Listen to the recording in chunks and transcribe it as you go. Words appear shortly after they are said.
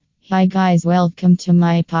Hi, guys, welcome to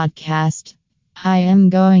my podcast. I am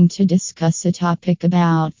going to discuss a topic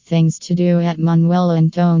about things to do at Manuel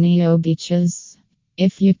Antonio beaches.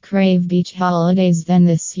 If you crave beach holidays, then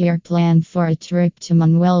this year plan for a trip to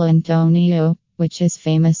Manuel Antonio, which is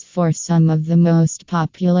famous for some of the most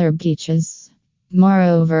popular beaches.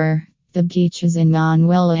 Moreover, the beaches in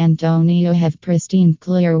Manuel Antonio have pristine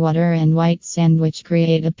clear water and white sand, which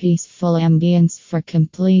create a peaceful ambience for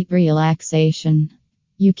complete relaxation.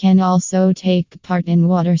 You can also take part in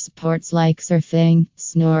water sports like surfing,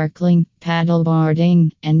 snorkeling,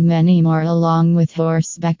 paddleboarding, and many more, along with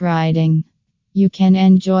horseback riding. You can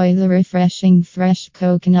enjoy the refreshing fresh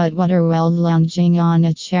coconut water while lounging on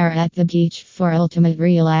a chair at the beach for ultimate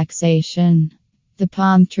relaxation. The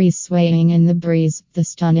palm trees swaying in the breeze, the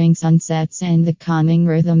stunning sunsets, and the calming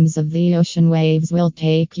rhythms of the ocean waves will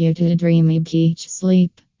take you to a dreamy beach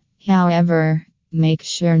sleep. However, make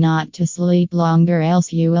sure not to sleep longer,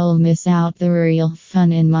 else you will miss out the real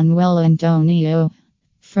fun in Manuel Antonio.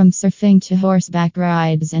 From surfing to horseback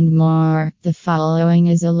rides and more, the following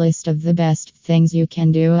is a list of the best things you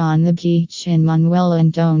can do on the beach in Manuel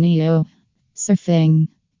Antonio. Surfing.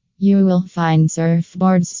 You will find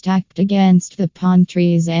surfboards stacked against the palm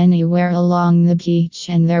trees anywhere along the beach,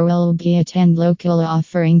 and there will be a tent local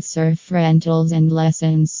offering surf rentals and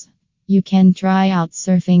lessons. You can try out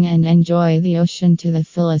surfing and enjoy the ocean to the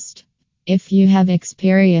fullest. If you have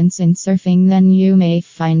experience in surfing, then you may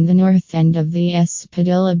find the north end of the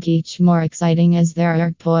Espadilla beach more exciting, as there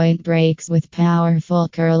are point breaks with powerful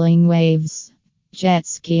curling waves. Jet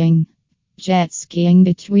skiing. Jet skiing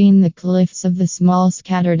between the cliffs of the small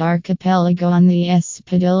scattered archipelago on the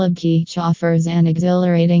Espadilla beach offers an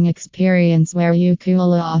exhilarating experience where you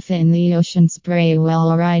cool off in the ocean spray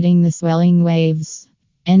while riding the swelling waves.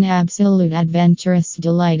 An absolute adventurous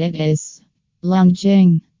delight it is.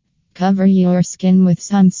 Lounging. Cover your skin with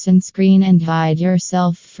some sunscreen and hide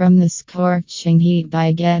yourself from the scorching heat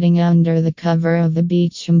by getting under the cover of the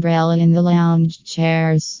beach umbrella in the lounge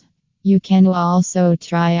chairs. You can also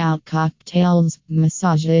try out cocktails,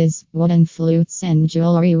 massages, wooden flutes, and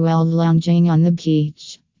jewelry while lounging on the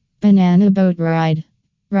beach. Banana boat ride.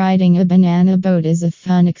 Riding a banana boat is a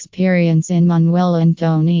fun experience in Manuel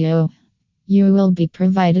Antonio. You will be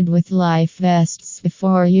provided with life vests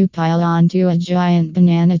before you pile onto a giant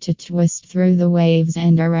banana to twist through the waves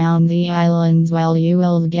and around the islands, while you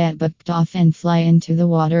will get bucked off and fly into the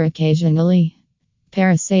water occasionally.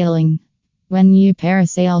 Parasailing. When you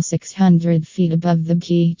parasail 600 feet above the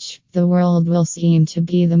beach, the world will seem to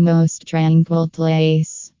be the most tranquil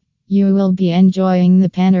place. You will be enjoying the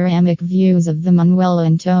panoramic views of the Manuel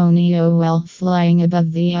Antonio while flying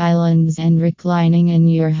above the islands and reclining in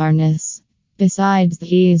your harness. Besides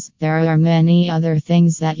these, there are many other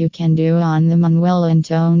things that you can do on the Manuel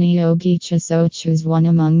Antonio beaches, so choose one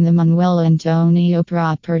among the Manuel Antonio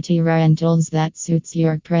property rentals that suits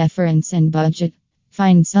your preference and budget.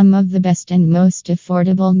 Find some of the best and most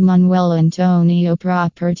affordable Manuel Antonio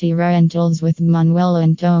property rentals with Manuel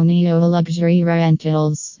Antonio Luxury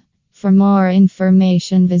Rentals. For more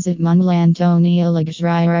information, visit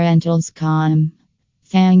manuelantonioluxuryrentals.com.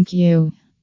 Thank you.